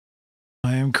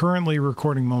I am currently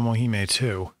recording Momohime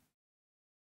too.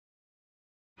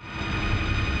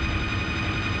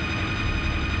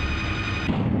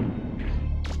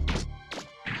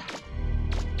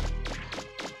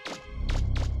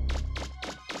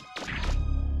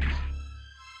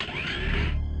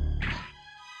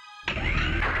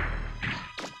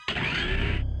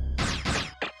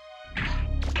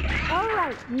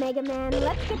 Mega Man,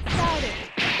 let's get started.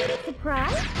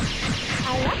 Surprise!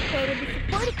 I upgraded the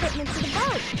support equipment to the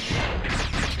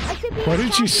boat. Why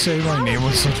did you say my name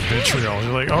with such vitriol?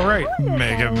 You're like, alright,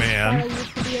 Mega Man,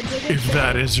 if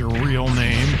that is your real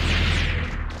name.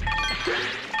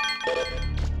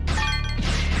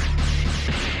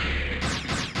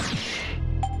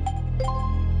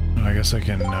 I guess I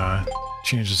can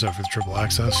change this up with triple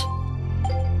access.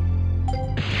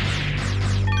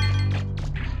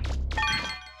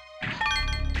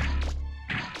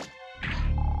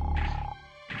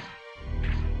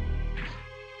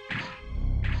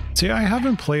 See, I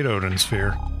haven't played Odin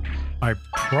Sphere. I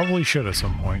probably should at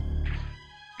some point.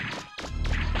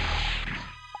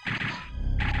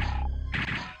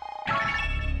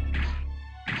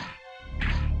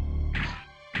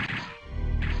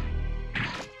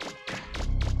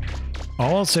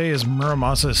 All I'll say is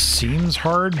Muramasa seems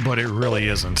hard, but it really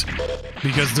isn't.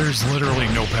 Because there's literally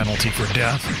no penalty for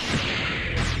death.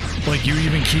 Like, you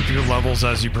even keep your levels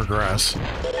as you progress.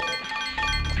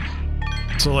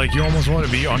 So, like, you almost want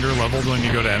to be under-leveled when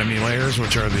you go to enemy layers,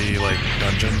 which are the, like,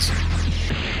 dungeons.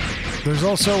 There's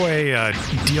also a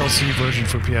DLC version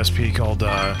for PSP called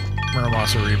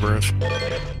Muramasa Rebirth,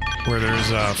 where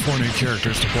there's 4 new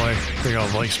characters to play. They all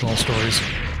have, like, small stories.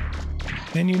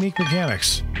 And unique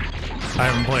mechanics. I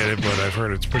haven't played it, but I've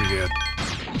heard it's pretty good.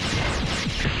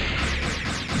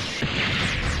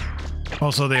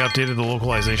 Also, they updated the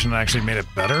localization and actually made it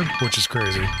better, which is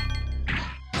crazy.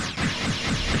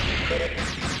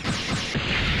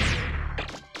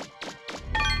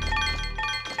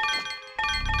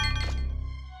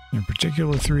 In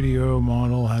particular, 3DO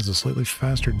model has a slightly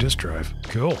faster disk drive.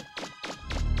 Cool.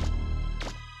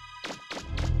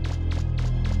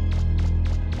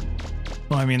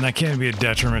 Well, I mean, that can be a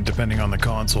detriment depending on the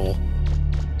console.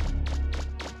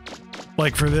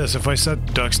 Like for this, if I set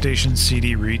DuckStation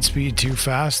CD read speed too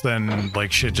fast, then,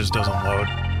 like, shit just doesn't load.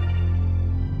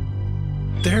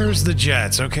 There's the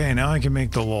jets. Okay, now I can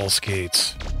make the lol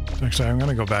skates. Actually, I'm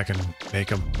gonna go back and make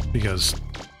them, because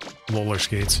roller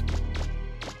skates.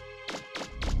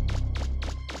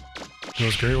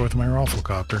 Goes great with my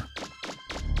Rafflecopter.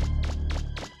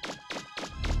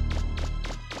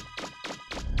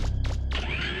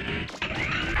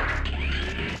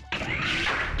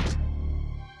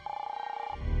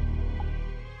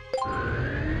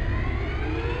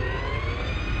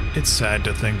 It's sad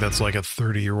to think that's like a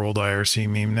 30-year-old IRC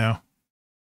meme now.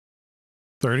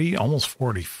 30? Almost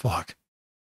 40. Fuck.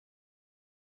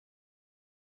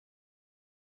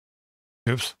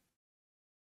 Oops.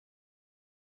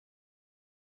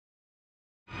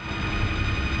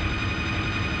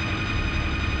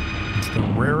 It's the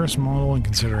rarest model and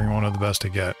considering one of the best to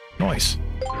get. Nice.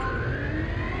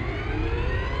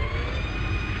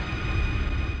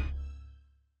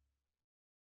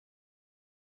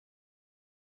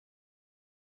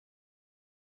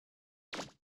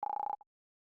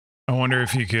 I wonder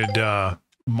if you could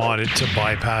mod it to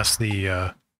bypass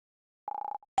the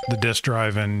disk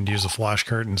drive and use a flash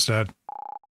card instead.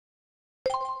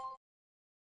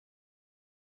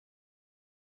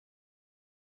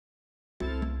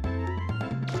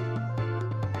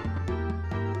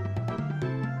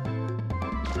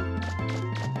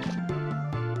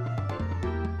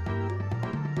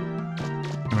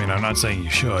 I mean, I'm not saying you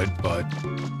should, but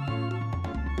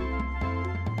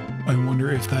I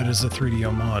wonder if that is a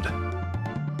 3DO mod.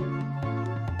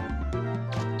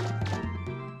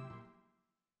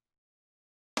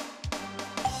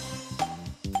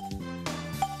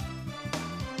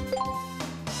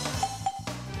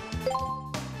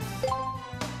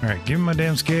 Alright, give me my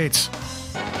damn skates.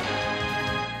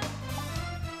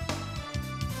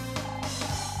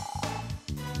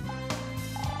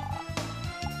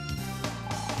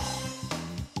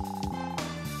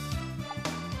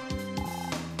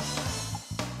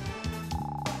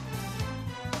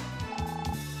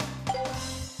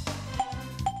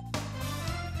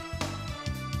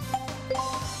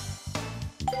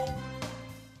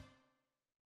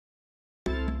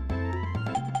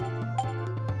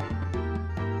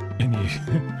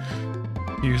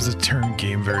 Use the term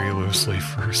game very loosely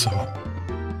for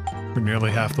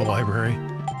nearly half the library.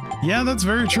 Yeah, that's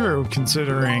very true,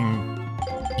 considering,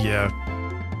 yeah,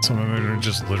 some of them are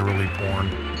just literally porn.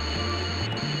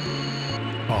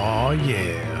 Aw,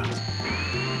 yeah.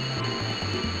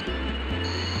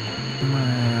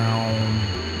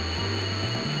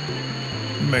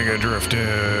 Mega drifting.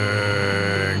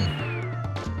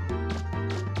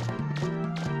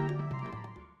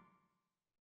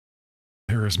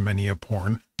 There is many a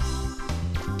porn.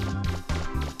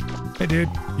 Hey dude,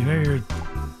 you know you're...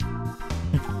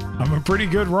 I'm a pretty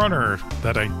good runner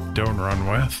that I don't run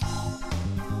with.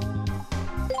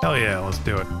 Hell yeah, let's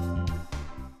do it.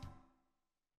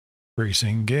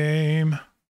 Racing game.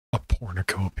 A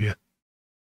pornocopia.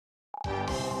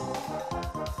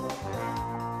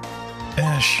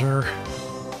 Yeah, sure.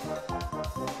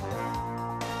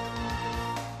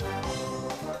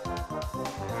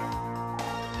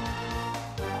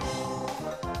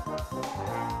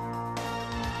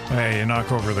 Hey, you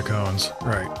knock over the cones.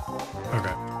 Right.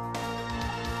 Okay.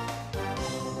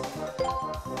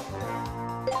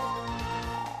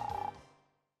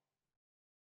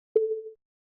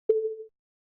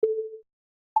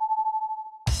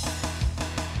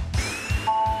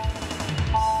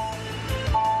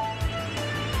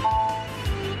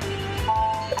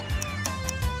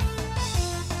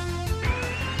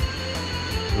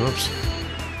 Whoops.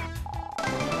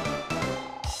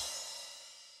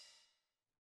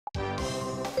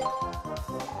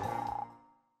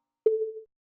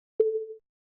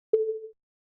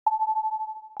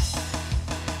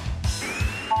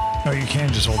 Oh, you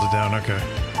can just hold it down, okay.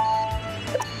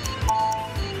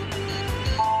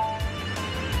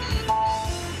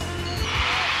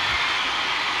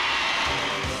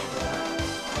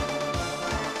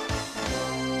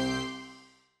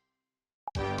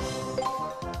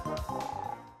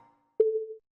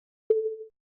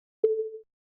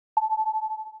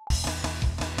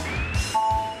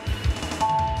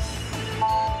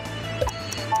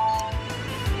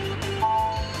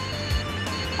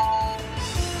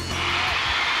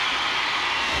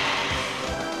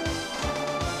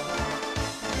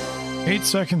 Eight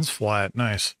seconds flat,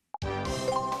 nice.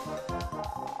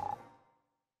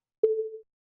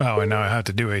 Oh, and now I have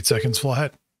to do 8 seconds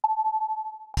flat.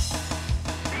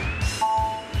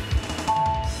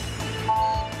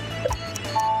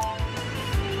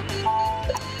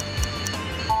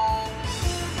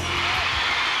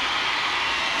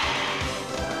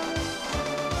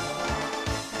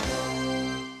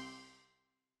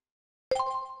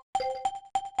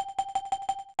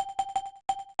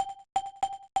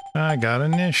 I got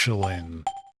initialing.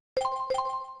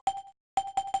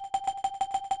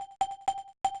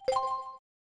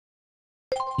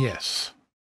 Yes.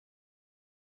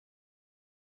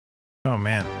 Oh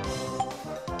man.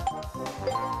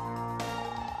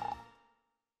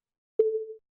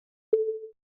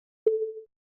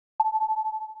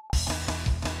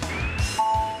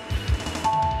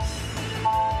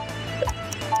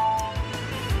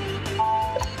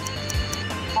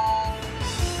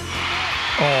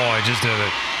 Oh, I just did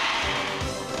it.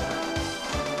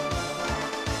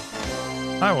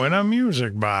 I win a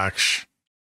music box.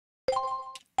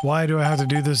 Why do I have to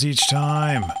do this each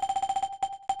time?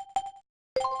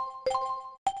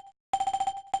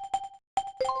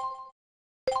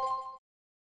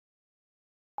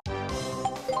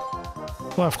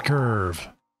 Left curve.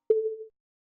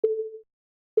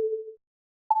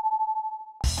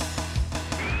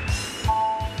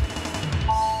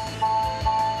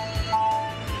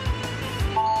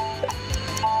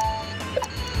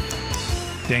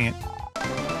 Dang it.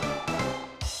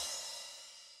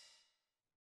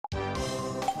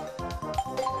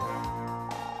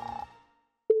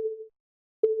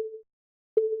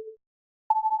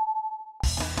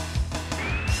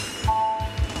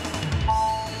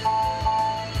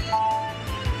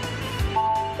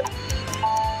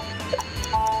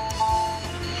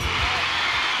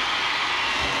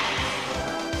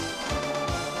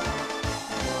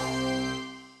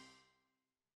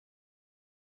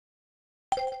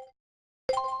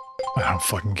 I don't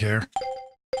fucking care.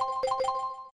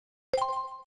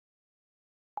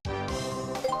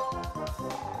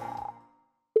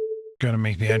 Gonna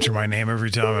make me enter my name every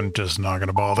time. I'm just not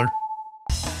gonna bother.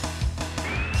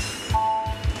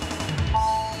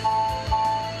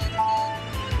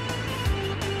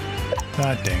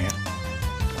 God dang it.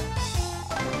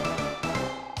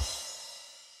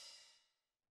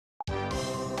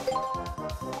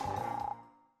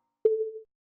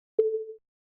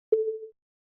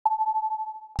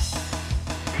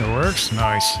 It works?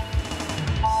 Nice.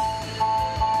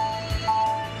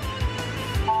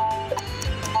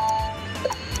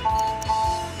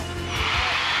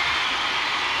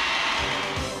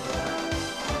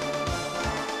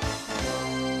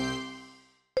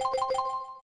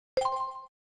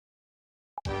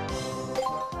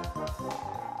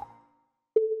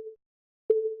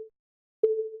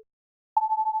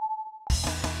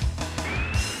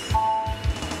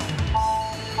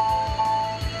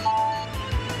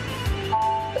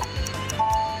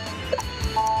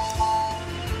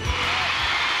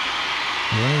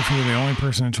 I wonder if you're the only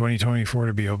person in 2024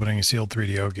 to be opening a sealed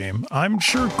 3DO game. I'm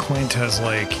sure Clint has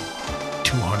like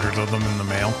 200 of them in the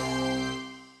mail.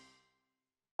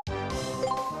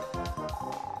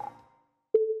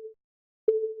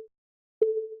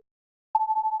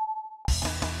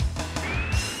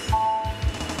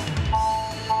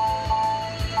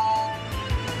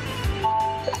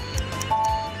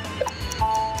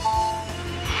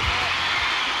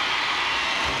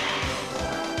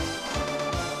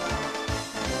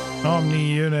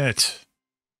 Omni unit.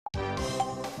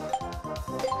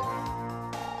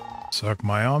 Suck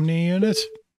my Omni unit?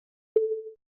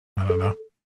 I don't know.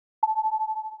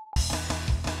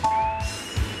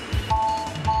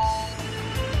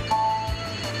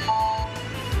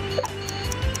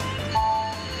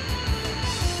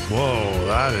 Whoa,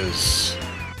 that is...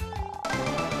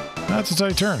 That's a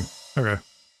tight turn. Okay.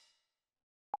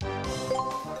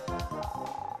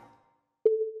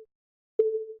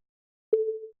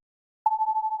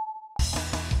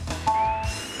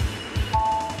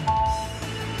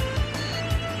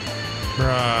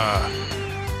 Bruh.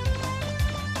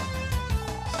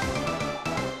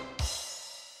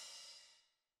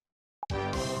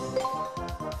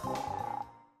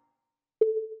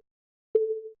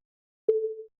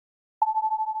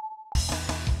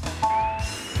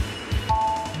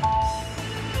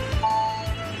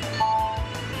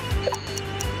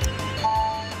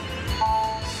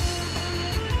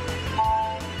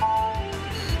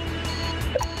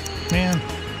 Man.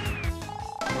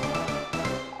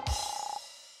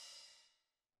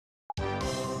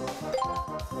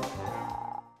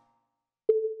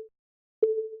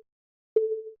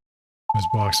 Those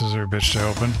boxes are a bitch to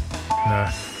open.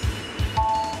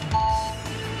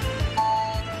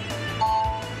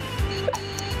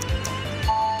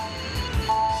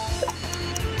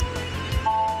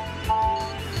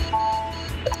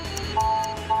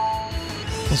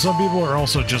 Well, some people are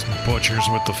also just butchers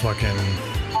with the fucking...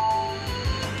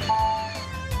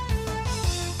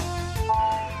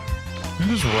 Can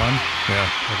you just run? Yeah,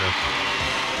 okay.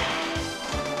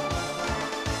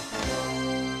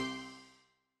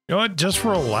 You know what? Just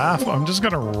for a laugh, I'm just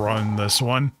gonna run this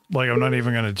one. Like, I'm not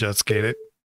even gonna jet skate it.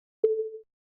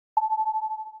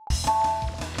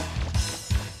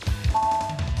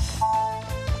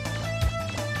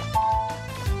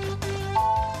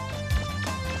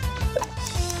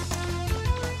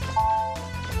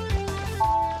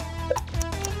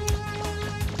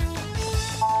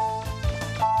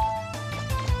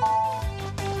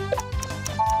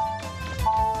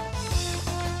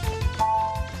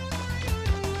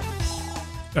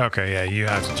 Okay, yeah, you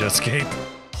have to jet skate.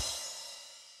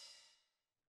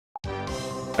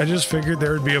 I just figured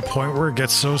there would be a point where it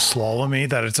gets so slalomy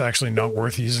that it's actually not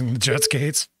worth using the jet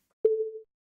skates.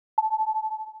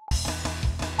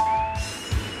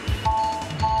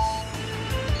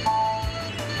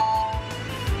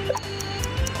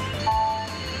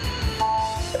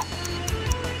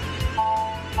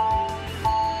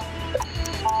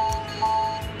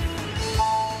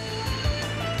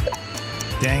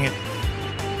 Dang it.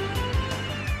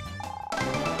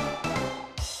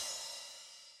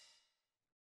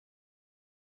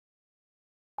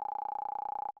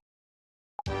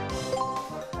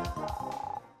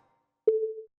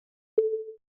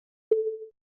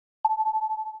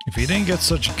 If he didn't get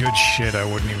such good shit, I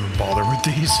wouldn't even bother with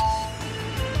these.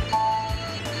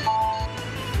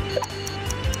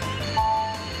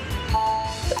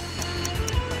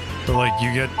 But like,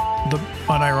 you get the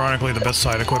unironically the best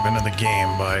side equipment in the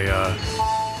game by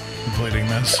completing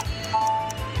this.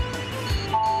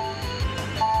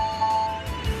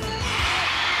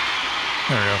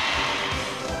 There we go.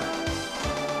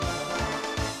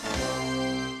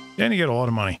 And you get a lot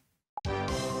of money.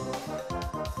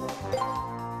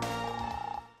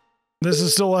 This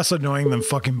is still less annoying than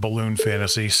fucking Balloon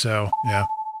Fantasy, so, yeah.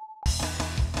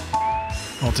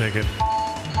 I'll take it.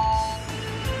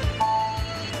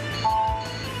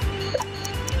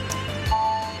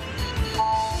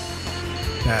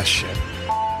 Ah, shit.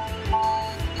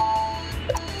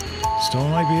 Still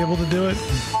might be able to do it.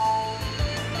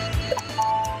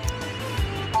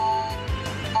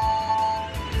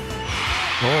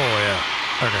 Oh, yeah.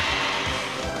 Okay.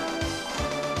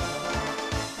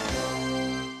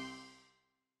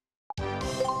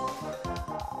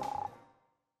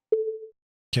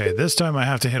 Okay, this time I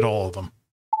have to hit all of them.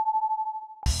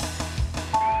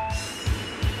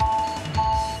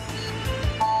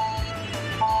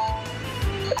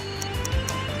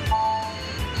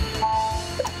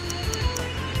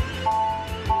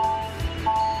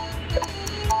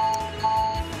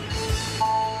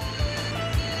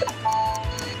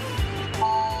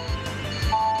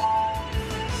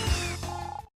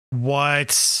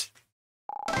 What?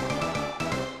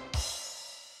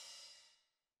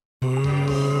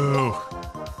 Boo.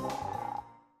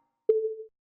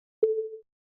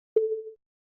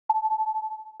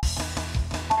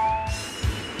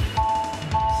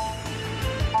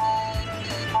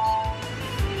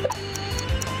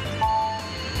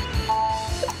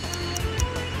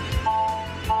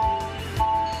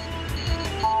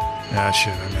 Ah,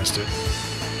 shit, I missed it.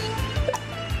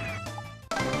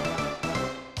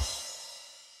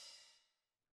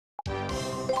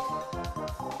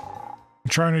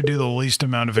 I'm trying to do the least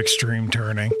amount of extreme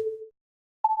turning.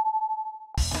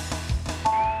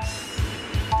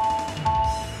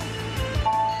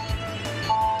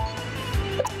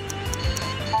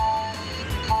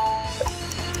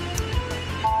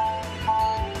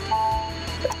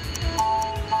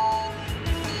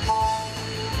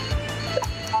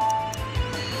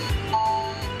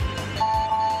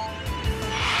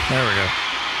 There we go.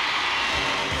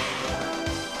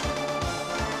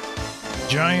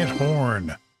 Giant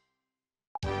horn.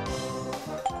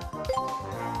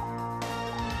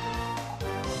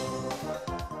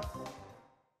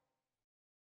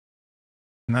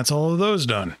 And that's all of those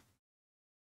done.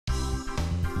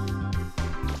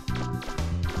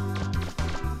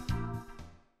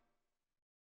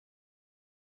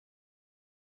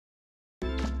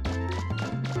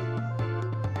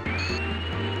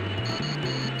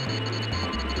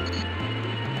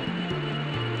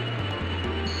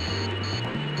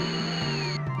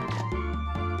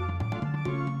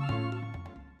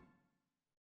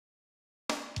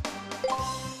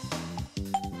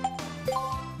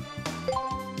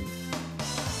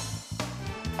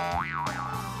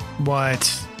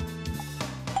 What?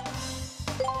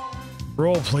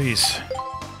 Roll, please.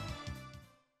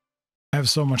 I have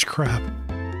so much crap.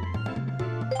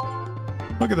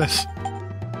 Look at this.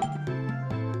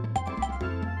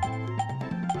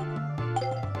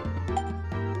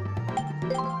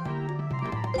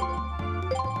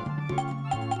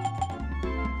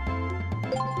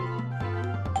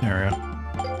 There we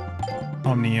go.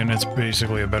 Omni unit's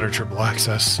basically a better triple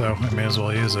access, so I may as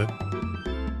well use it.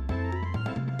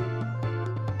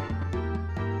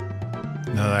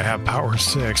 Now that I have power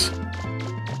 6.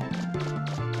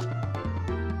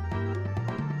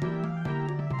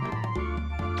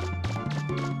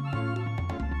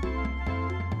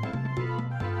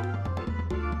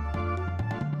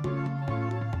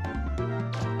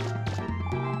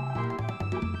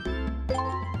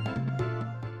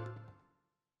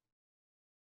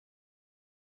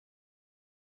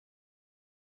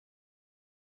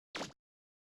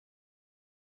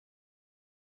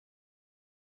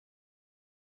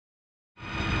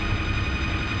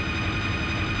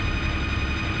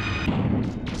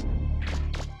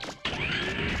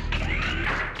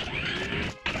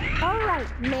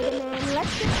 Mega Man,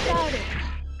 let's get started.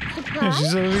 Surprise! Yeah, she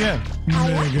said it again.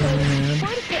 Mega Man.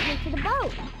 Support equipment to the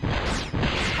boat.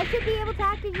 I should be able to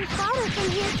act as your spotter from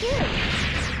here too.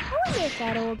 I wonder if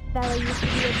that old fella used to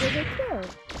be a digger too.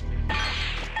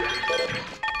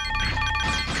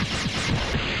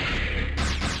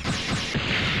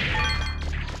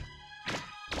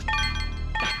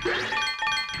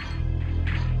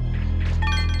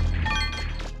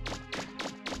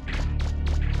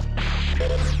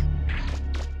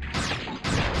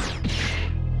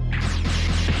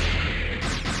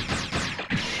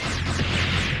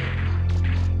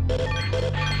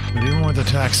 But even with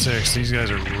attack 6, these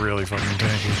guys are really fucking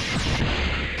tanky.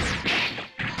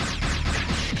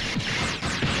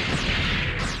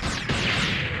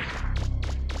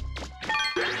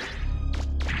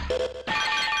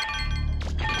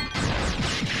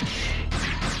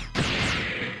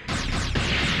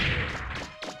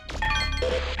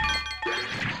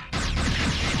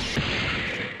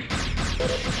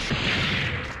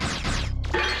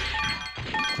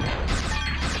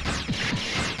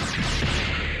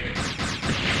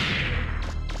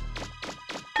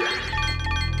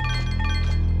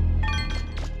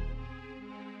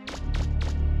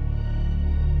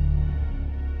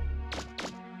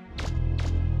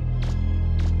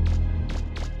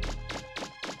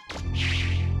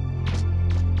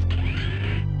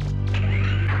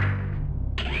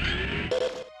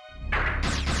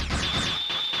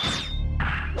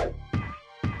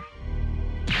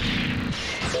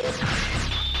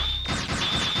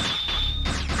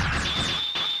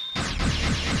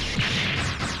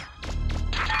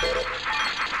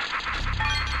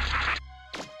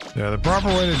 Yeah, the proper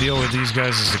way to deal with these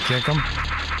guys is to kick them.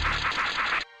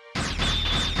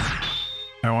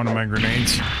 I wanted my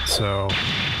grenades, so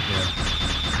yeah.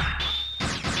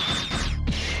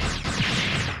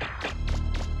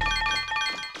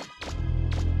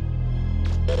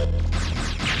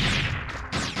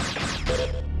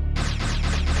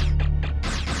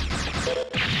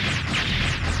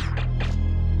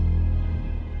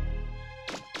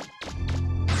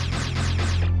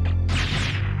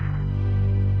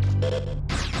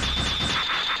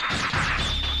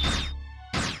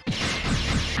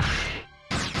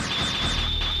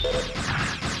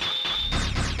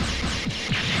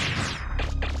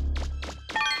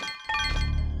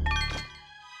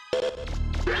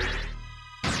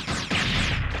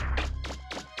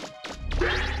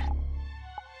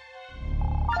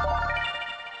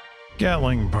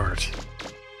 Gatling part.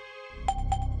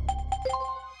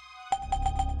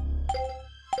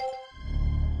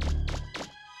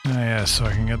 Ah, yeah, so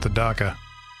I can get the DACA.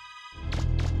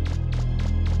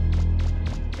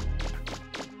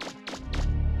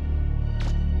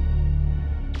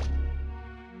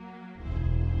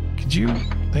 Could you?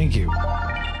 Thank you.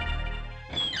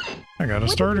 I got a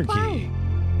starter key.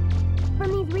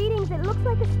 From these readings, it looks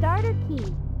like a starter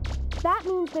key. That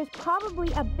means there's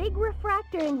probably a big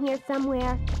refractor in here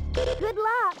somewhere. Good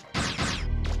luck!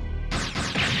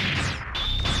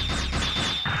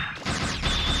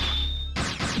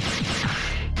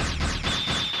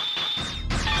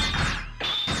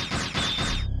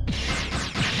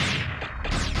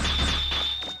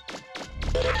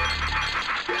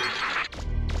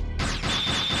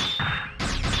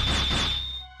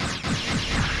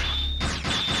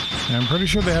 I'm pretty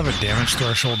sure they have a damage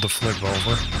threshold to flip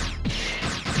over.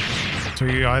 So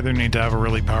you either need to have a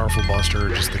really powerful buster or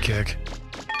just the kick.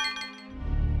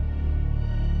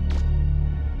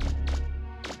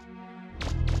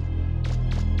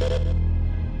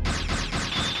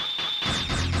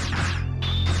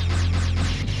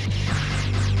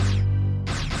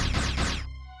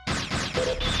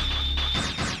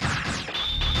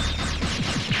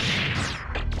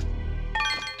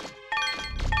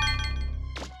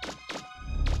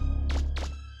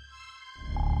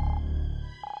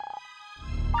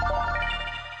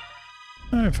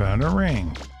 I found a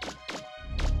ring.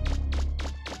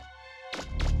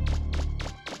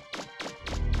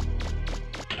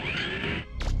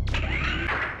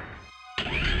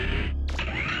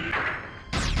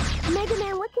 Mega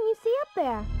Man, what can you see up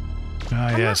there?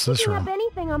 Ah, yes, this room. I'm not picking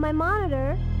up anything on my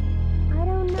monitor. I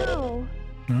don't know.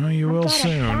 Oh, you will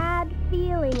soon. I've got a bad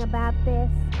feeling about this.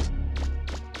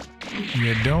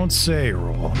 You don't say,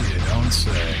 Roll. You don't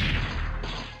say.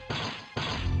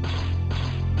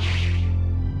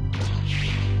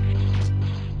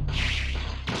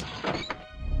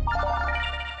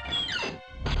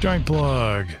 Joint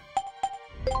plug.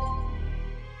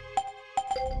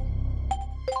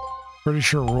 Pretty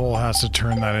sure Roll has to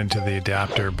turn that into the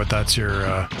adapter, but that's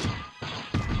your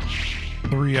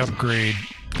 3 upgrade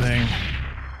thing.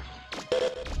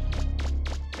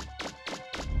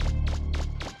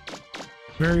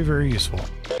 Very, very useful.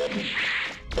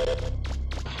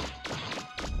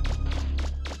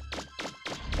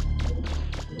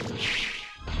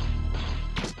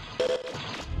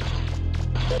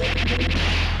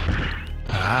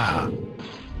 Ah.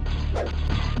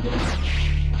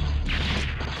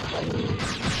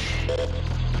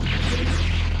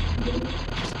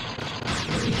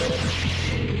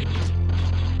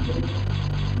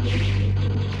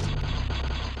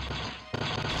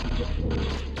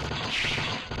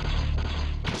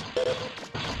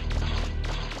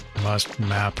 Must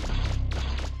map.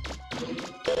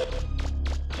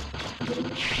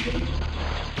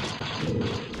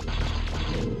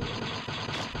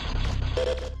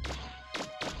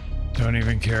 Don't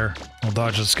even care. I'll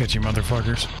dodge the sketchy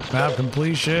motherfuckers. Map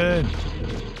completion!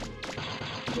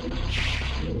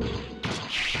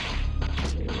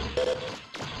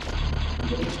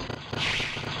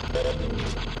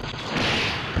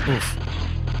 Oof.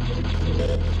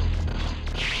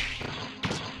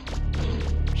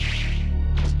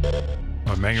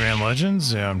 Oh, Mega Man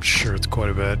Legends? Yeah, I'm sure it's quite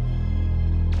a bit.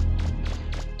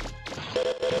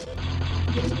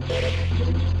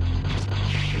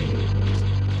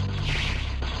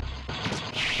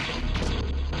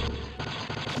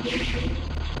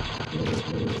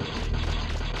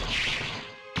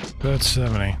 That's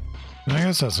 70. I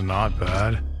guess that's not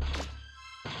bad.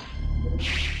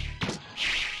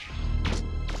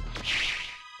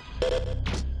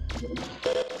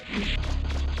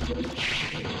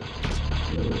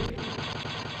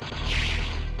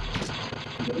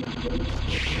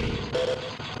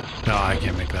 No, I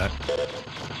can't make that.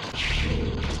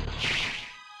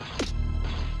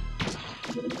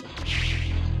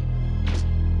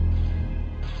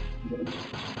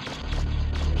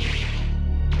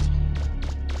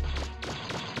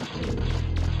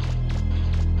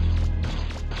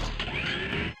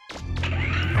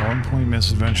 Point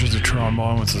misadventures of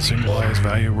Trombone with the single highest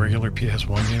value regular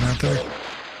PS1 game out there?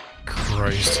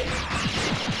 Christ.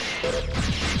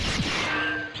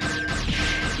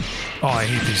 Oh, I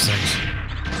hate these things.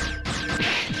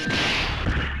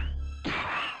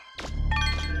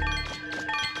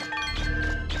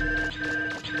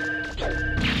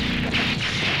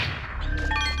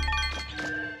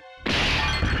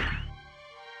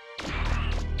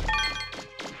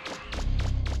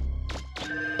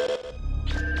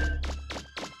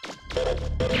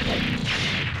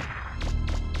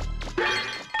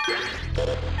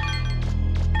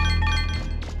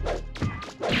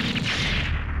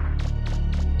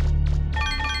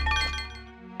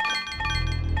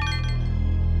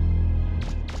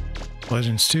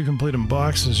 Legends 2 complete in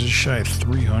boxes just shy of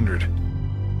 300.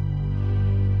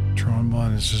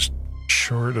 Trombone is just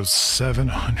short of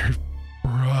 700.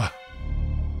 Bruh.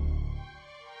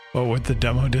 Oh, with the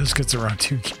demo disc, it's around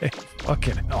 2K.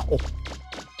 Fucking hell.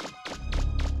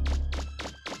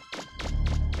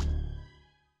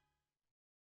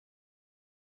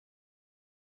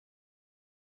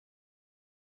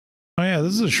 Oh yeah,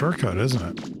 this is a shortcut,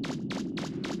 isn't it?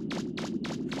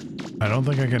 I don't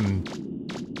think I can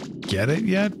get it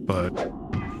yet, but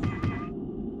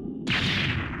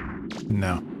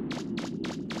no.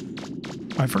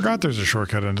 I forgot there's a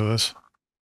shortcut into this.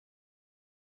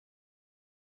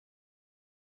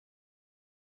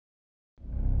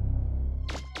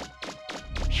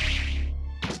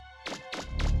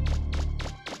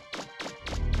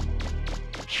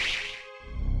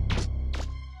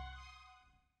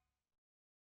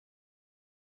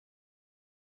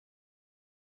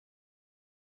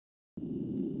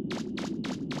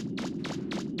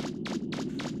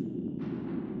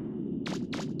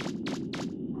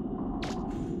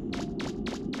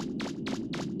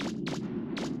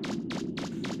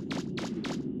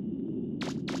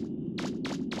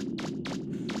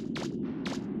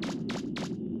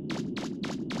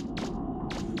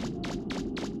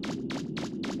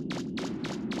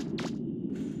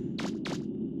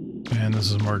 And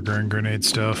this is more grenade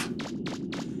stuff.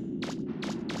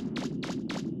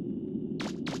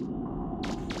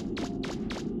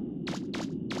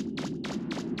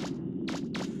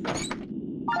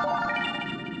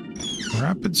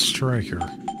 Rapid Striker. Is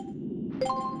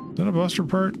that a buster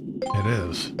part? It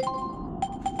is.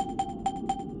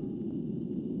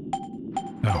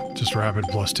 No, just rapid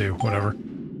 +2, whatever.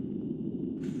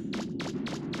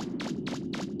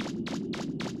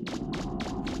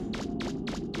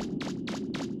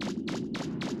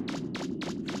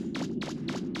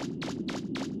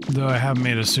 Though I have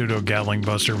made a pseudo Gatling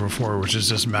Buster before, which is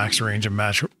just max range and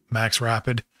max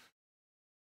rapid.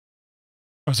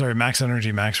 Oh, sorry, max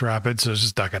energy, max rapid, so it's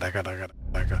just daka.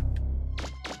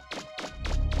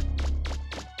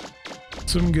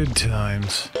 Some good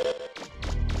times.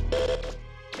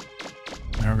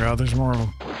 Oh god, there's more of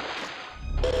them.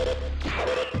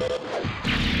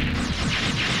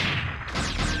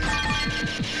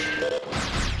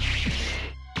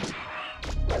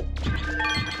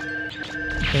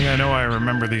 I think I know why I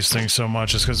remember these things so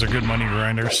much is because they're good money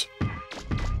grinders.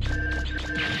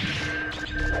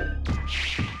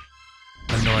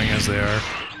 Annoying as they are.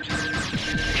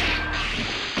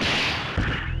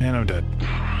 And I'm dead.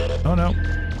 Oh no.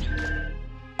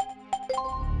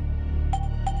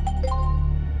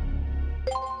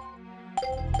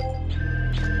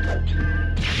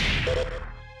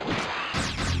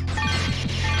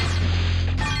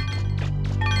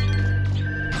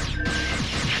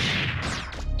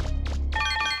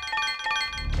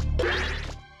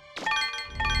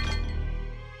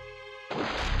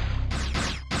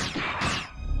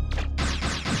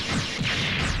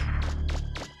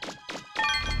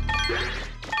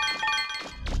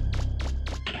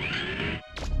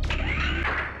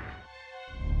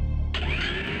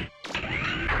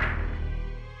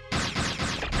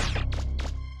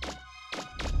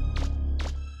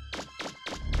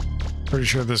 Pretty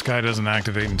sure this guy doesn't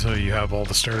activate until you have all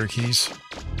the starter keys.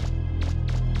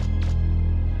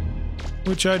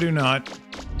 Which I do not.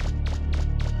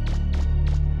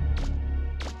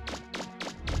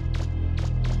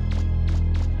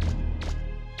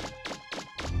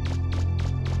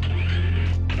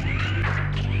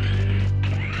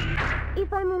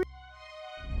 If I'm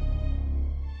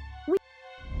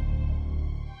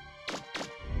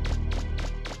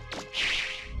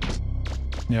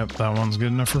Yep, that one's good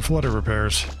enough for flutter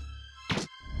repairs.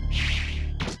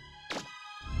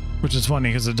 Which is funny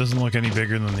because it doesn't look any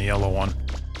bigger than the yellow one.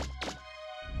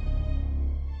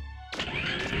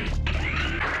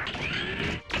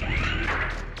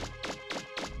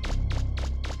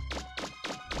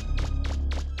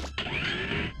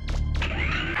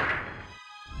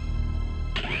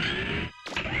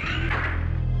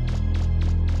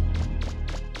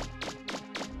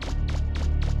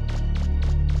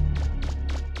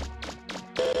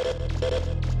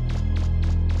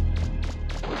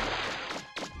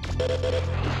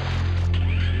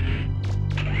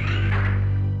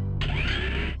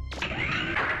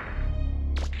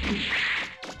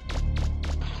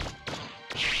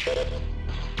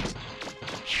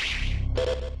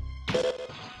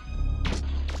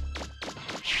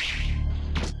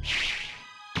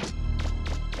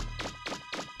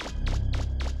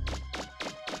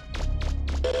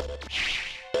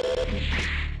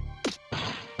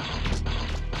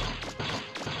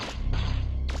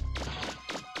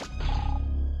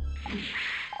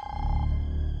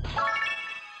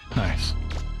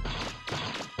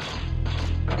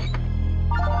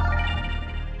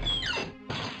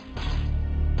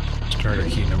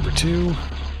 2.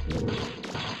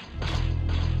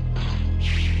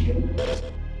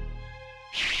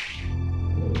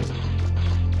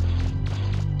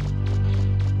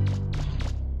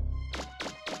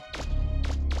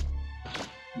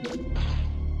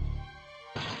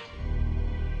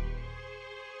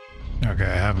 Okay,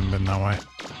 I haven't been that way.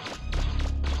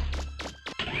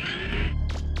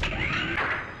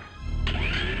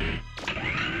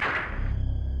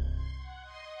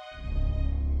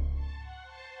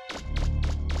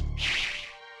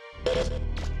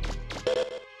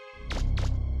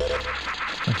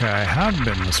 Okay, I have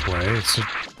been this way,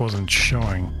 it wasn't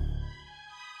showing.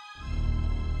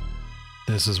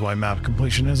 This is why map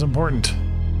completion is important.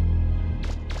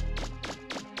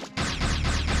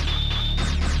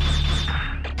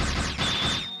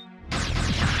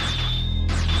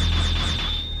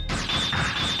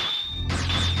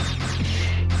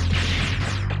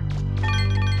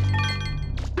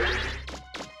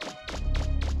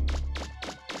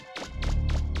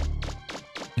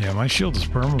 Yeah, my shield is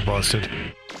perma-busted.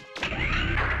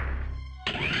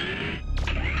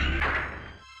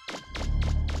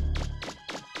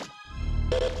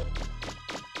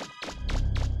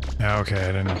 Okay,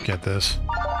 I didn't get this.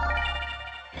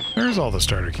 There's all the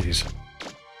starter keys.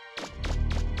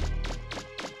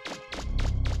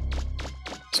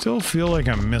 Still feel like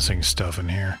I'm missing stuff in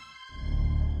here.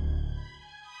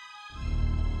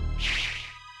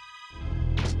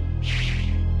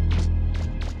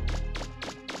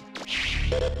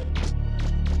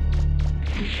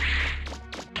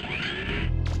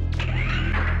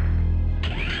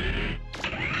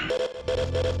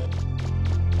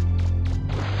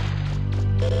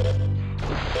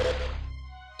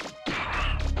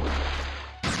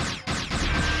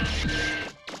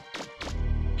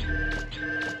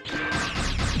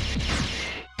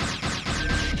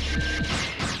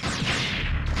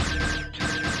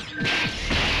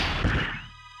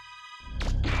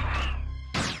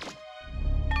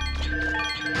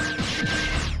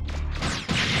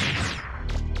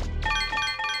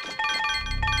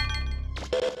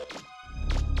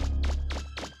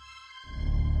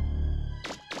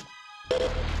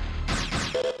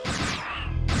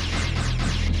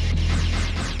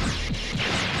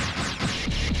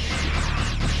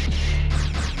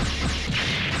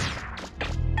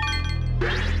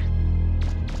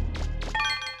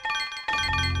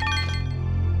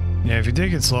 Yeah, if you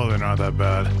take it slow, they're not that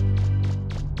bad.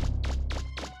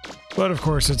 But of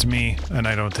course, it's me, and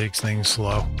I don't take things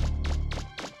slow.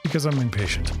 Because I'm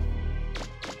impatient.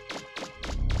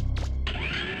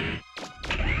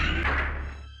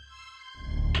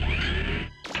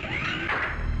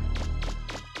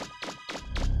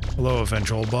 Hello,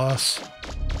 eventual boss.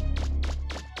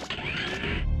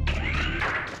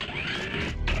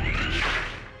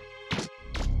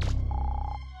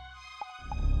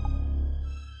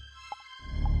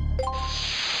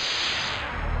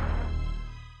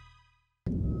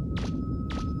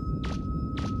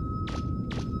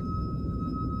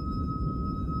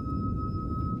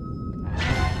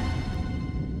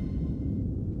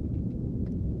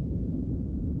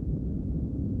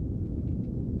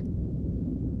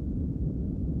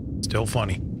 Still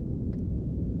funny.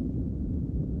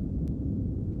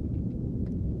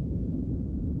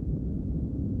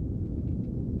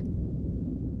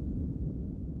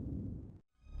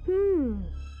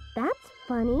 That's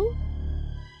funny.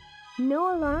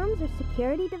 No alarms or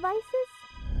security devices?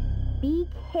 Be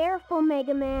careful,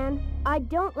 Mega Man. I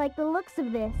don't like the looks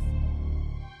of this.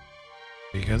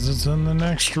 Because it's in the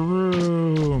next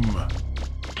room.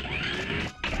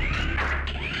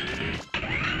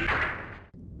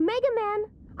 Mega Man,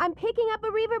 I'm picking up a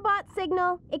Reaverbot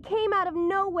signal. It came out of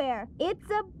nowhere. It's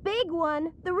a big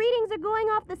one. The readings are going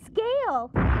off the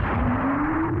scale.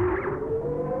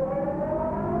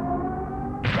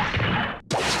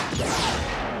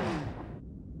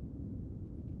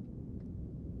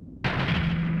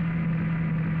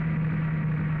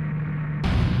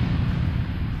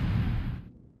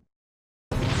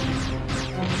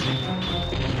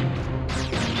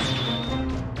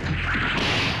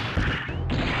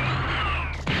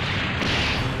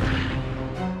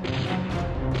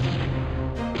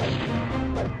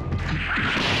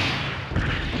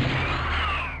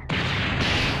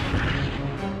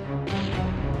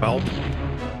 Help.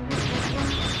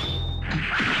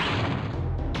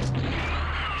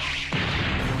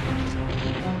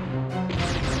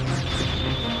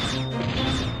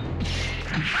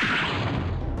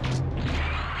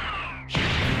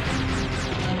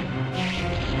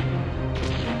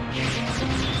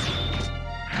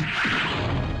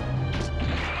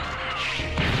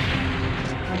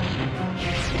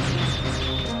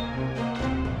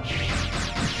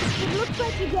 It looks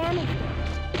like you damaged it.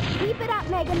 Keep it up,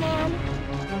 Mega Man.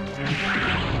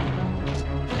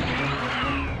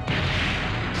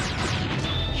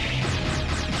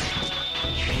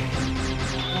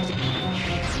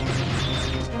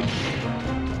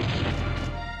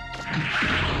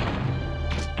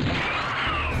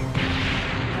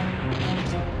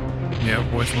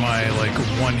 Yep, with my, like,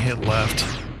 one hit left.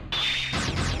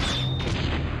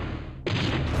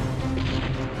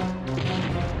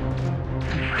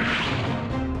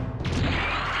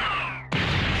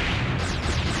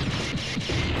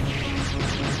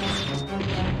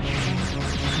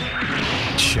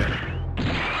 Shit.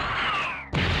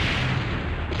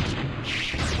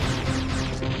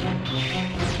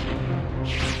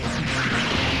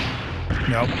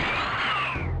 Nope.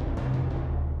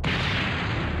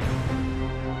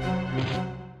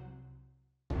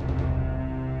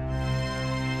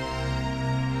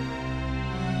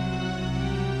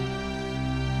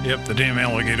 Yep, the damn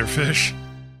alligator fish.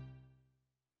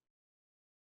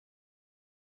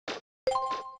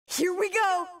 Here we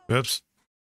go! Oops.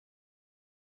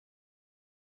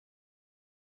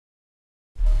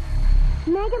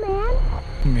 Mega Man?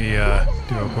 Let me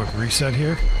do a quick reset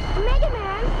here. Mega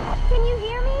Man, can you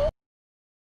hear me?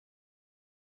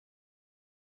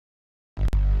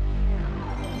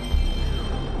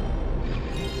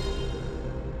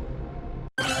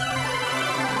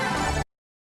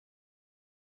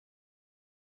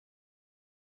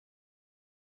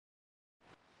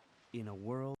 In a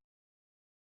world...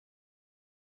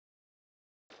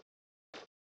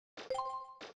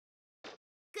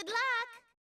 Good luck!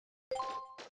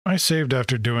 I saved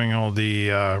after doing all the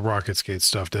rocket skate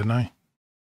stuff, didn't I?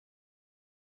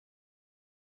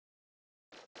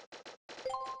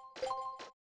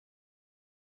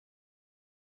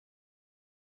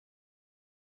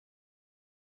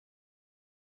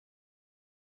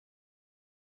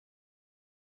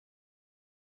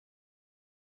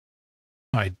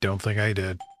 I don't think I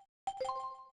did.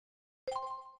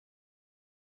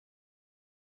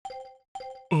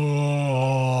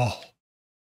 Oh.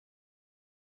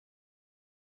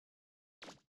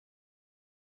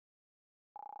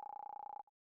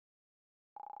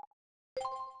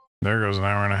 There goes an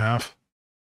hour and a half.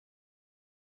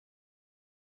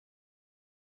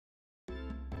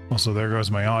 Also, there goes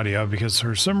my audio because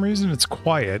for some reason it's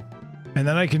quiet. And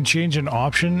then I can change an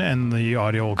option and the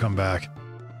audio will come back.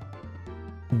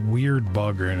 Weird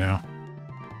bug right now.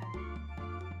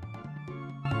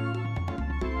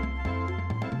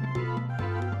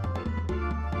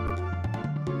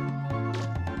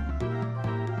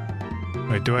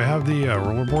 Wait, do I have the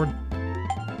rollerboard?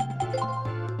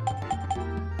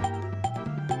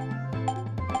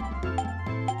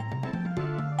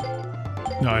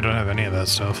 No, I don't have any of that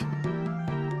stuff.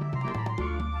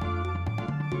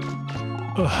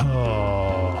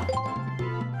 Oh.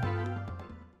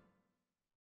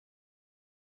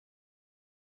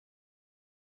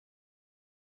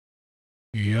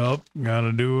 Yup,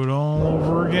 gotta do it all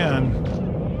over again.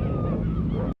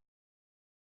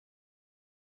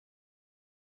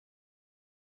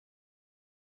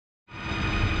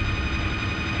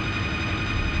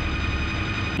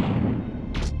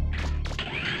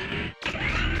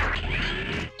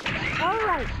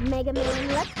 Mega Man,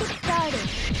 let's get started.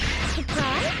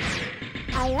 Surprise?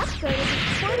 I upgraded the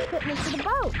support equipment for the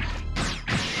boat.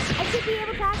 I should be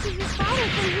able to access your father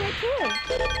from here too.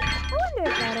 I wonder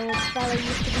if that old fella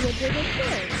used to be a digger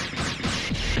too.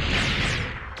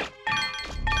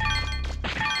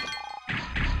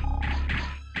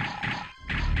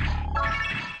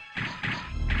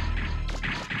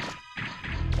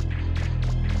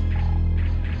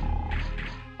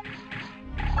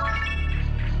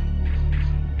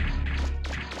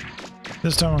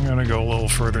 This time I'm gonna go a little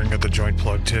further and get the joint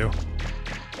plug too.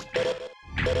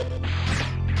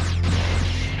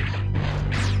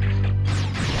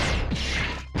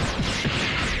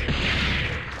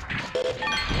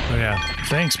 But yeah,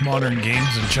 thanks modern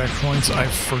games and checkpoints, I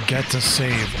forget to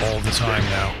save all the time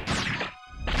now.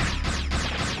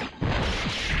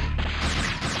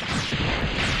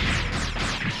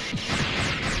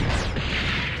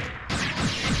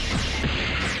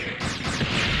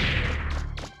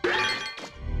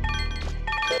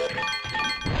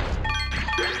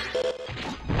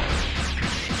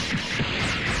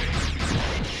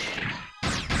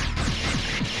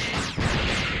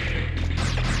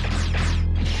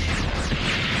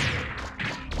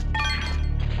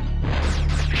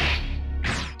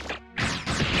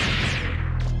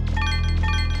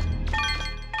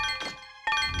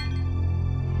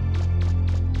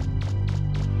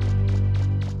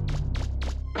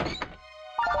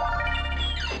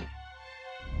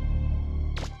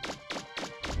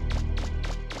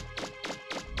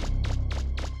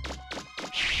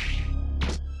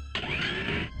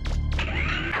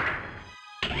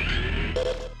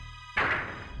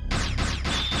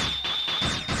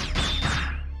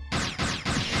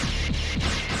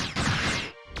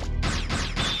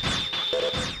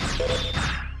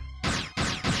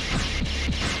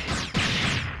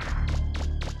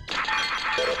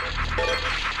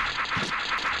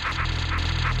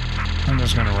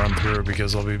 through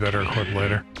because I'll be better equipped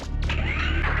later.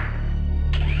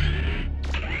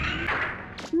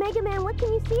 Mega Man, what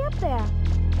can you see up there?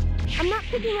 I'm not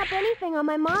picking up anything on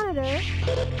my monitor.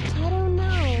 I don't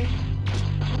know.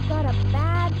 I've got a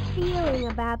bad feeling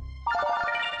about...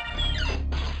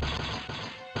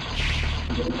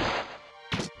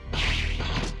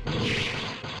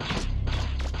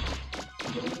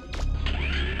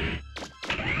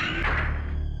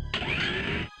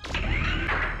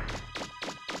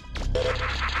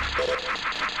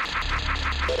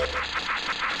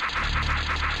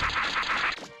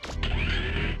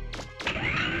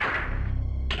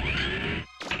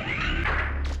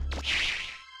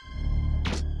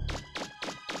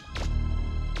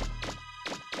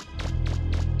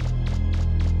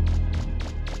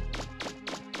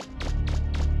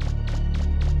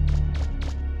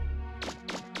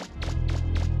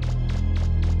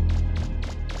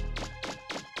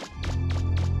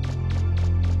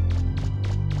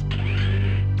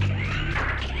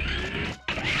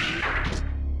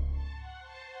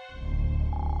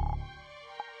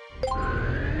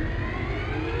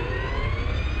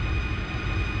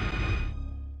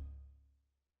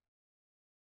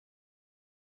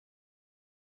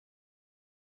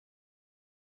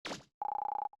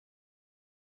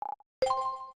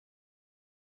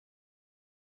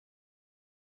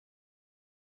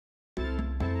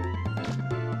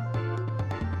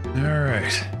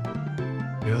 Alright.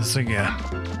 Do this again.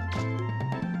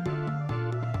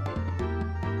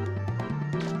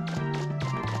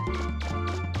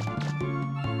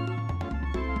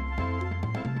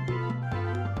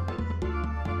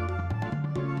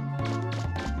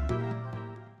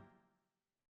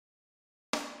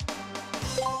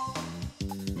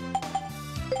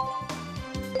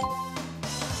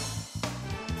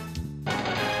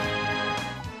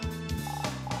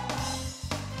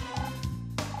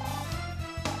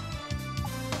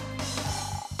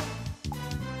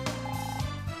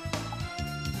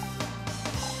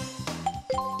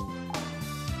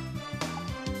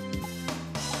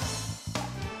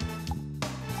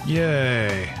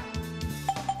 Yay.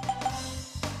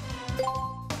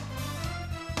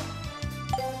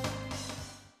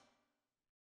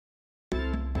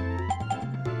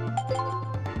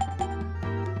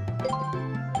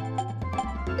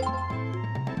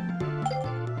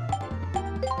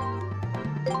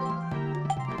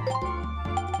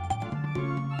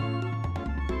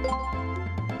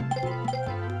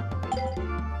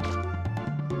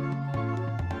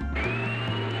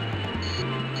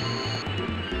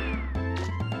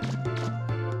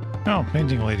 Oh,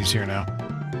 painting lady's here now.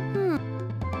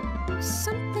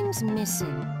 Something's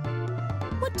missing.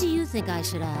 What do you think I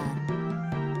should add?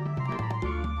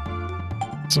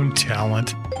 Some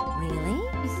talent. Really?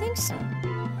 You think so?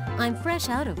 I'm fresh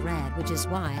out of red, which is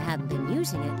why I haven't been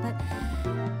using it, but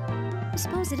I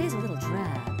suppose it is a little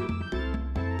drab.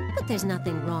 But there's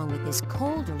nothing wrong with this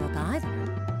colder look either.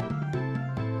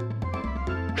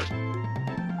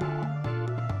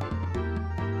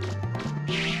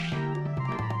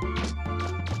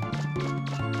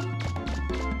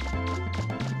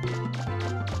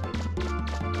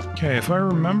 Okay, if I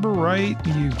remember right,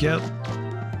 you get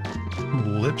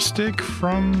lipstick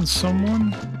from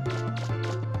someone?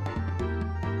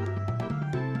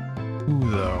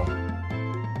 Who, though?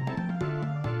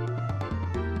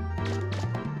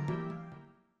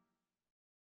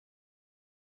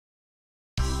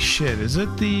 Shit, is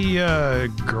it the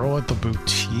girl at the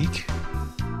boutique?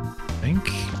 I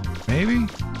think? Maybe?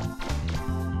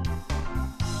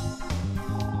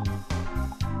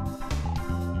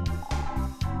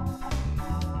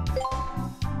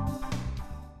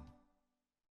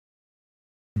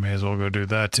 May as well go do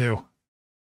that too.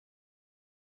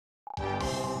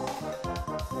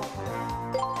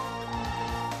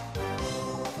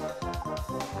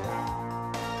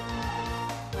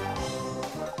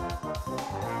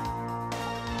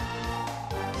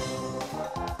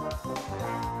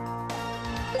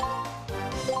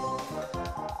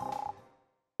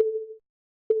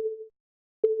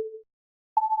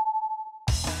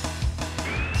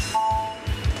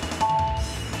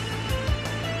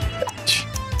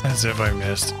 As if I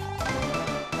missed.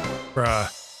 Bruh.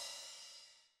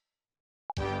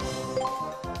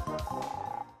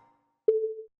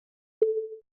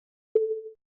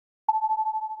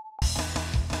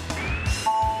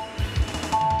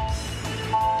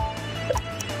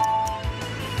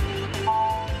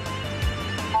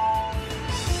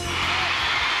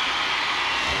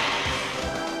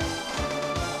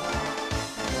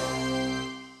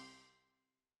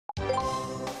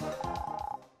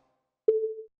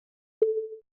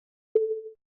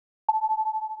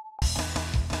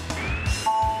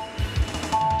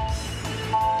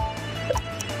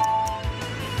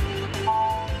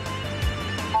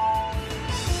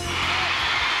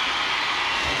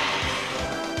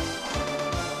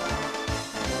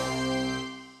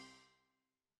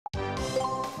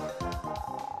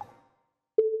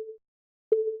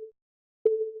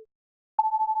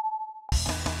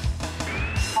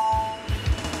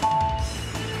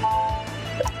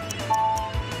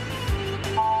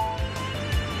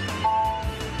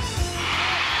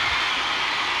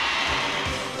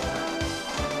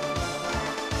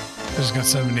 just got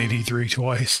 783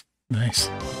 twice. Nice.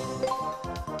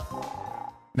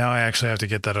 Now I actually have to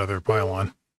get that other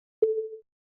pylon.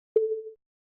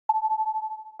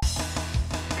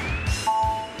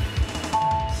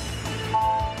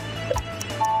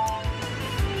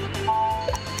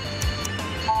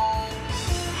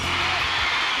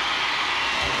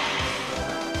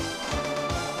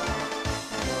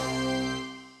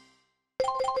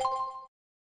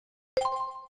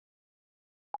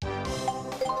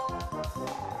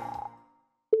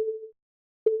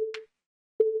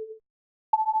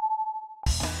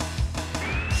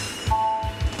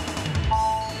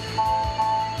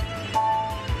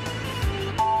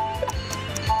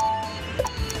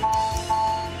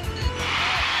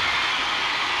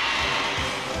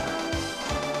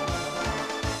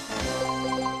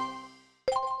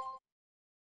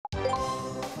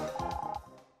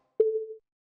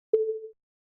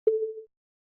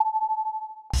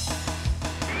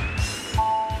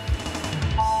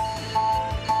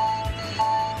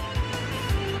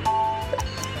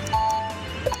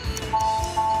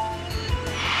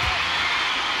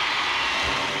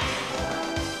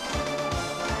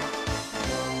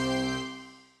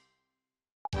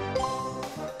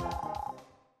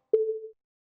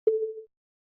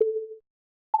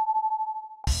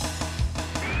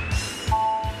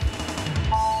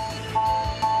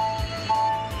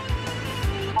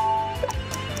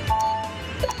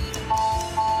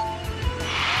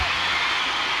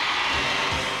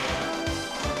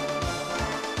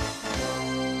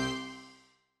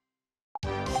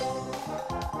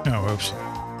 Oh, oops.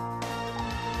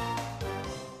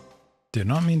 Did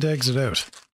not mean to exit out.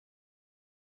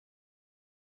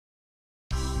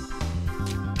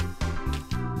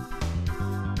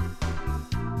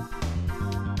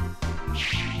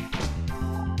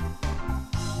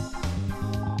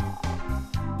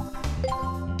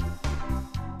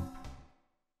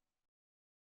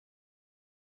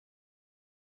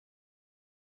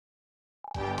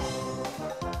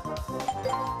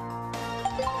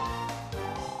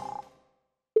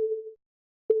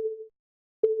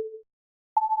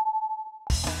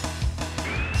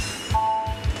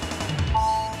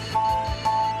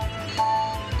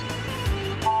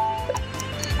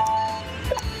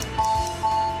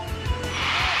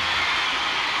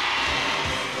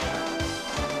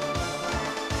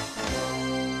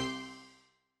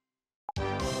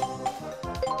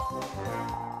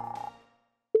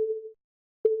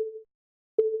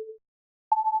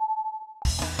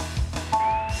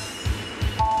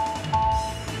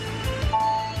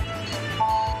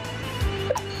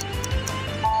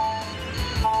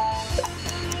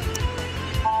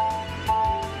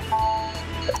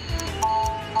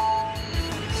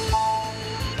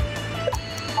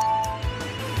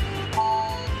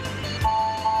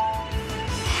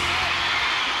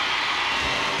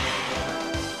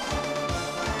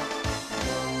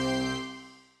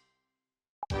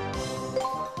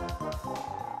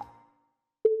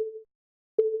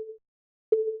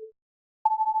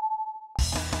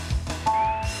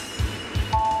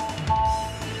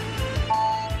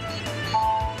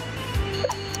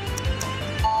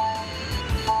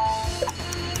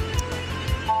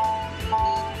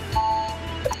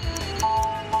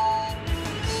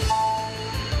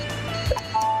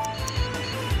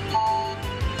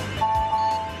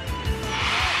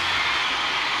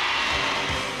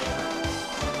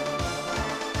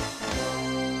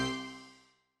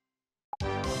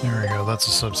 There we go. That's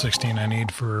a sub 16 I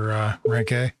need for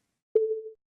rank A.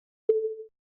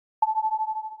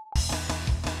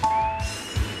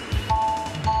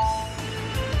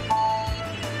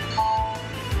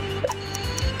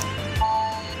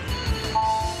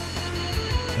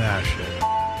 Ah, shit.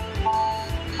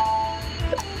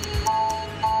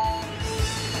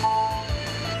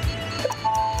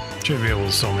 Should be able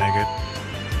to still make it.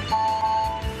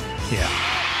 Yeah.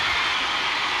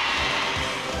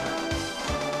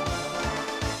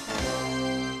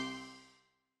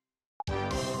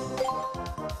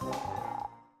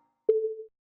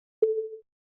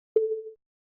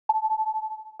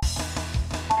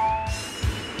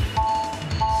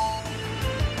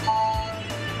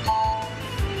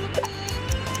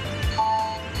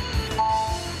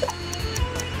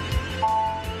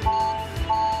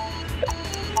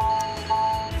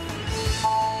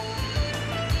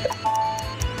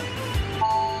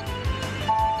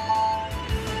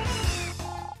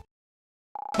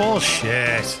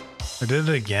 Bullshit. I did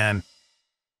it again.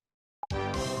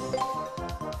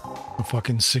 The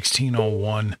fucking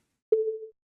 1601.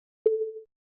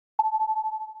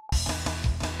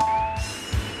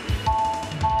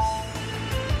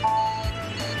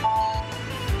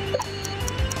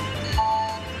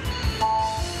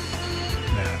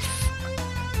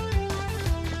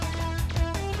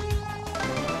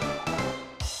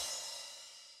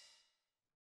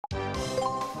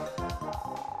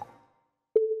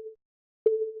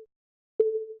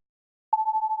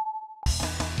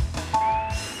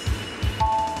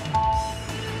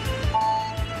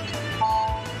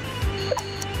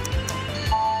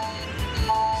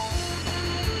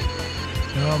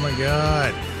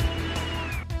 god.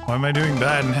 Why am I doing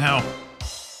bad now?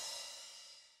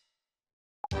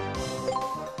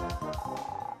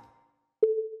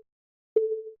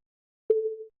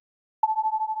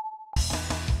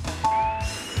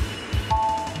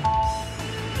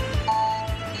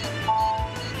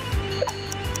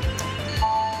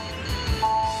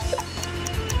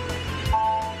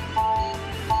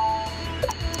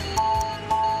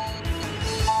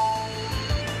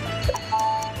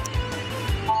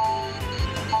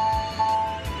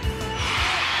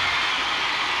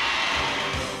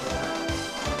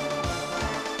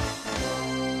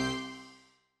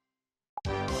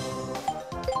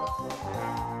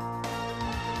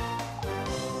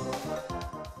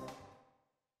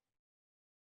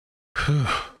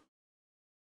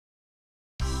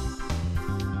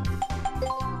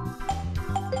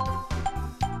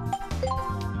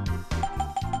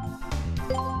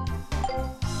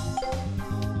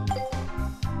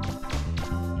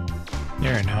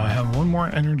 There, now I have one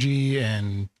more energy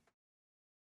and...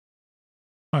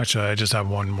 Actually, I just have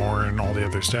one more in all the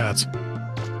other stats.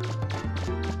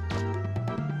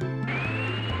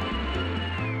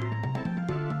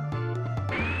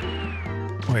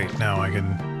 Wait, now I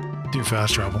can do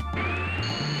fast travel.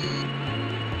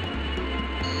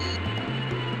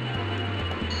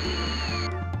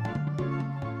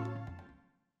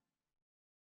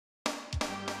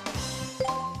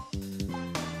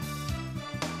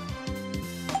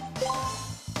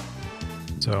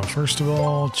 So first of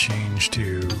all, change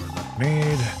to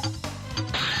grenade.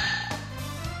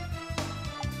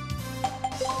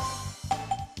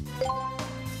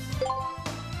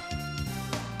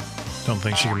 Don't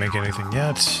think she can make anything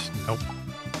yet. Nope.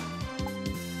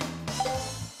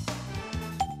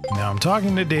 Now I'm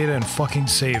talking to Data and fucking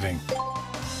saving.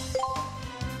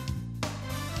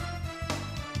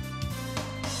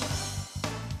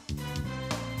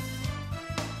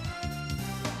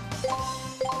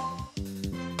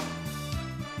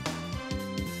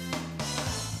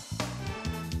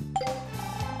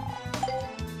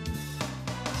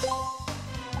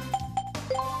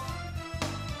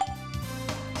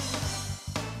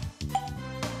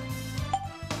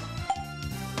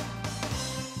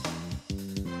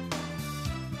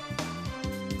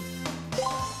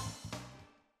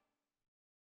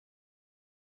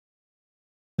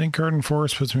 I think Garden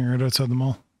Forest puts me right outside the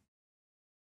mall.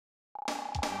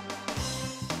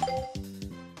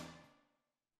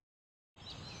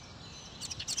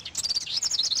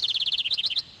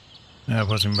 That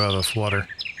puts me by the flutter.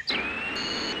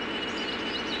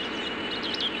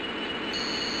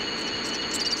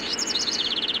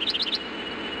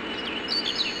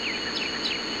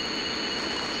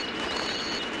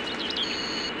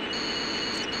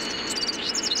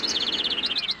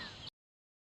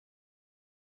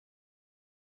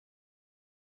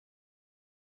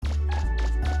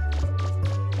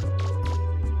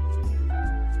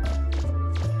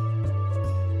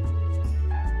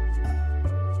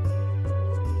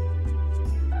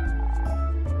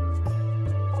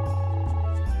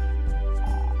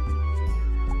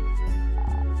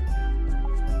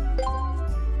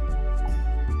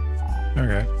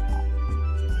 Okay.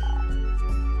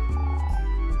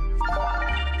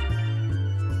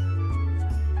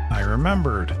 I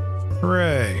remembered.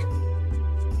 Hooray.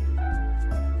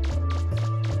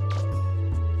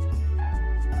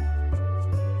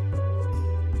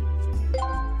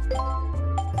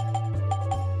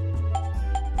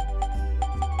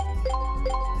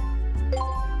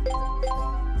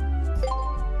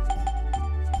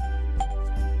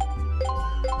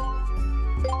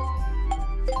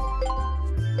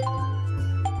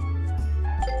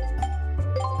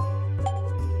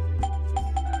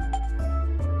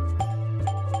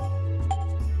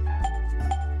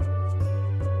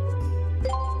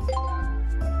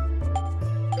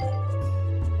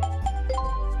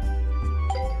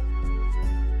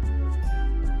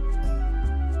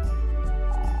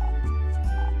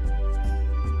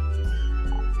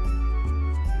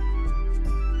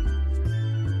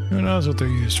 Who knows what they're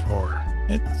used for?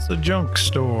 It's a junk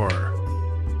store.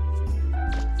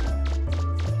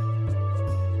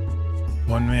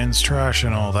 One man's trash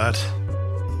and all that.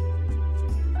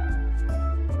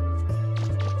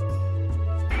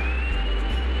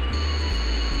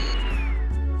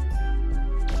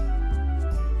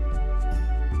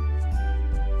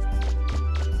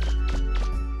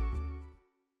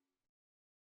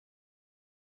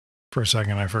 For a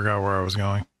second, I forgot where I was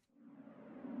going.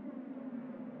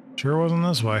 Sure wasn't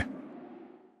this way.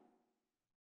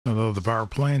 Although the power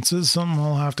plants is something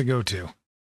I'll have to go to.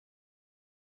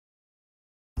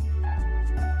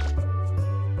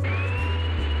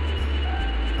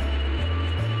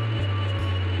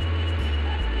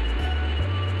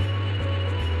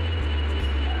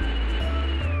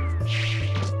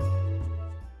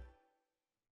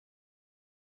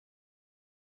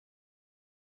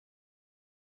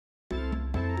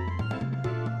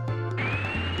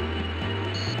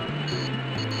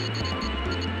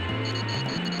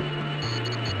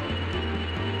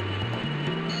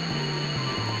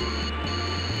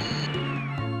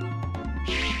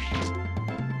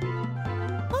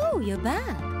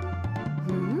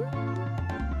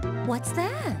 What's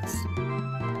that?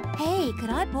 Hey, could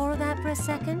I borrow that for a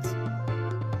second?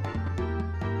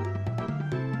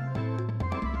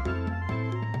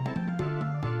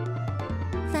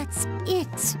 That's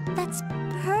it. That's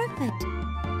perfect.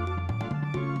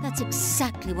 That's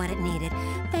exactly what it needed.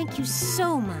 Thank you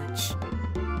so much.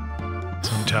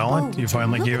 Some talent? You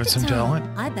finally look gave at it the some time.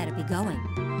 talent? I better be going.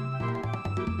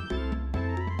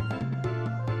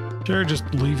 Sure,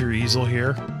 just leave your easel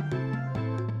here.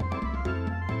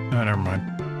 Oh, never mind.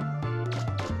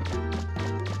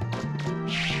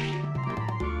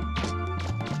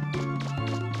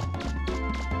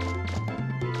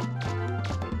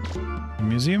 The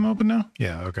museum open now?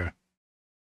 Yeah, okay.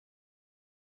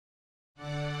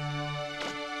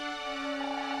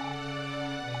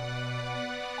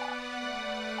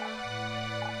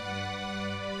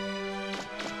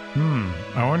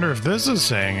 I wonder if this is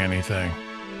saying anything.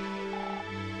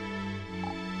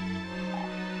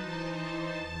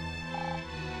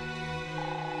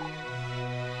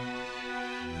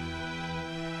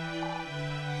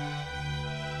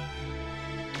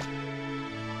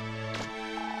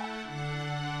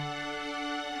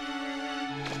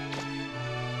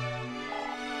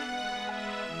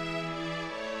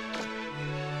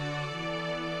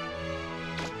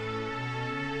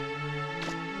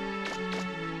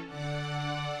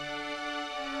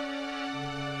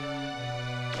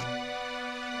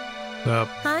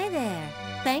 Hi there.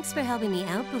 Thanks for helping me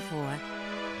out before.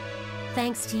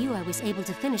 Thanks to you, I was able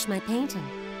to finish my painting.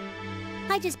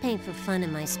 I just paint for fun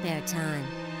in my spare time.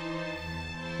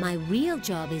 My real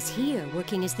job is here,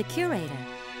 working as the curator.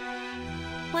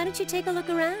 Why don't you take a look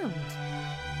around?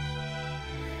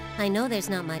 I know there's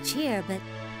not much here, but...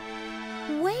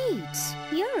 Wait!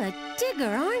 You're a digger,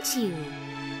 aren't you?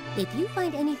 If you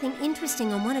find anything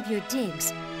interesting on one of your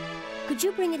digs, could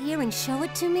you bring it here and show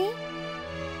it to me?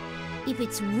 If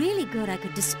it's really good, I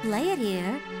could display it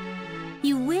here.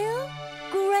 You will?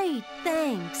 Great,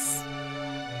 thanks.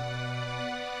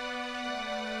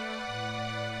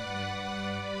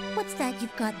 What's that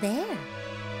you've got there?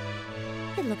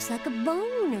 It looks like a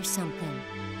bone or something.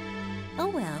 Oh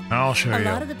well. I'll show you a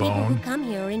lot of the people bone. who come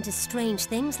here are into strange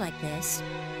things like this.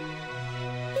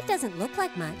 It doesn't look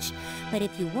like much, but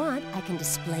if you want, I can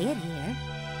display it here.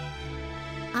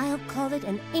 I'll call it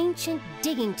an ancient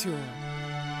digging tool.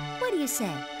 What do you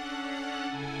say?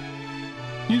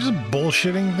 You just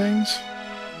bullshitting things?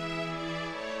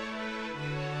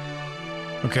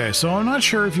 Okay, so I'm not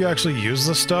sure if you actually use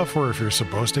this stuff or if you're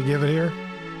supposed to give it here.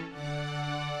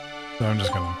 So I'm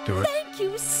just gonna do it. Thank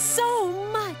you so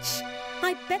much!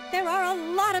 I bet there are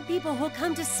a lot of people who'll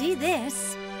come to see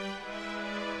this.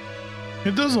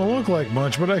 It doesn't look like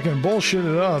much, but I can bullshit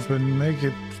it up and make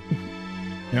it,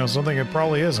 you know, something it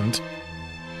probably isn't.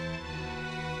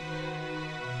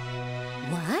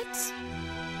 What?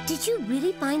 Did you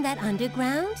really find that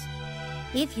underground?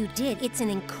 If you did, it's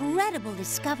an incredible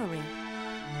discovery.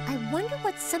 I wonder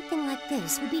what something like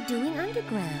this would be doing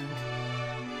underground.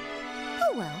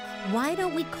 Oh well, why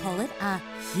don't we call it a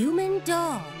human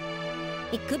doll?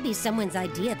 It could be someone's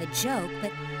idea of a joke,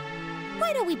 but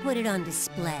why don't we put it on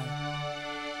display?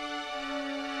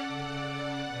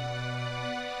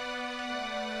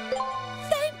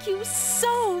 Thank you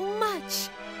so much!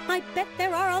 I bet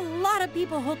there are a lot of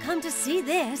people who'll come to see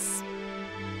this.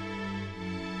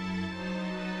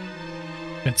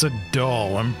 It's a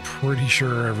doll. I'm pretty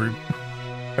sure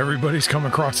everybody's come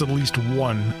across at least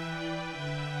one.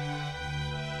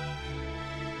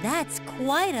 That's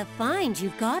quite a find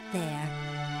you've got there.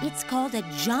 It's called a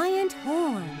giant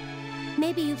horn.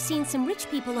 Maybe you've seen some rich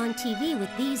people on TV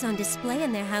with these on display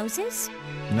in their houses?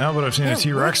 No, but I've seen a They're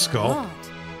T-Rex worth a skull.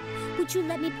 lot. Would you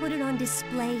let me put it on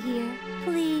display here,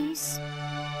 please?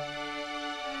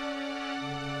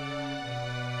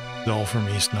 Doll from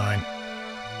East 9.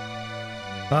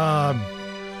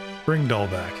 Bring doll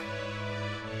back.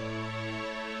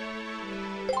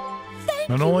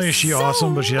 Not only is she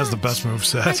awesome, but she has the best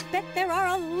moveset. I bet there are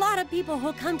a lot of people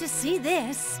who'll come to see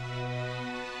this.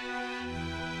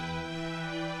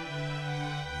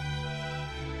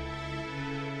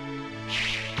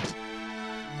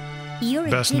 You're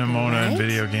a Best digger, Nimona in right?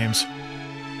 video games.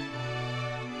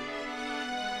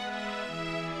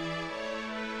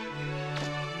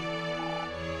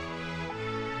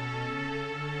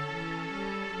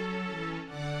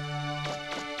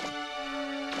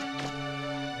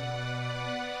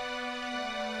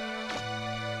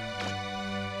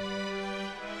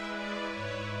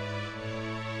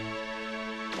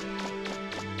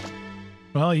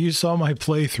 Well, you saw my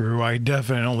playthrough. I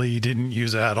definitely didn't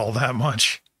use that all that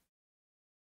much.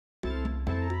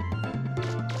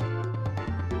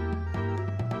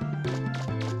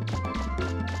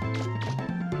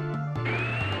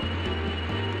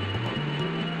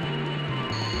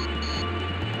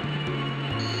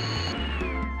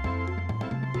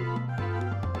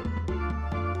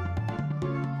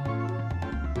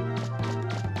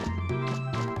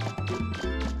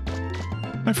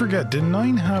 I forget, did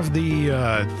 9 have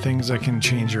the things that can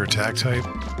change your attack type?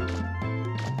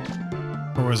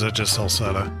 Or was it just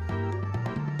Salsetta?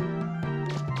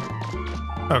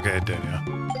 Okay, it did, yeah.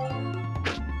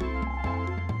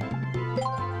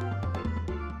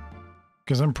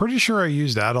 Because I'm pretty sure I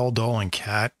used Adol, Dull, and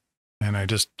Cat, and I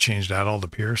just changed Adol to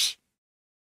Pierce.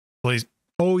 Please.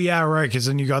 Oh, yeah, right, because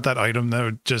then you got that item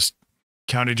that just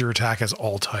counted your attack as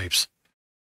all types,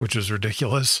 which is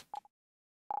ridiculous.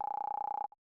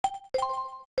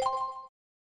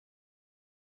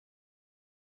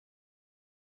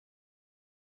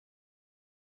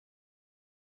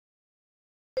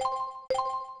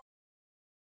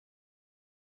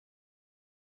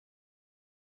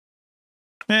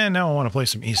 And now I want to play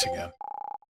some East again.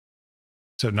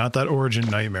 So not that Origin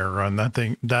Nightmare run, that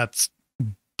thing, that's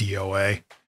DOA.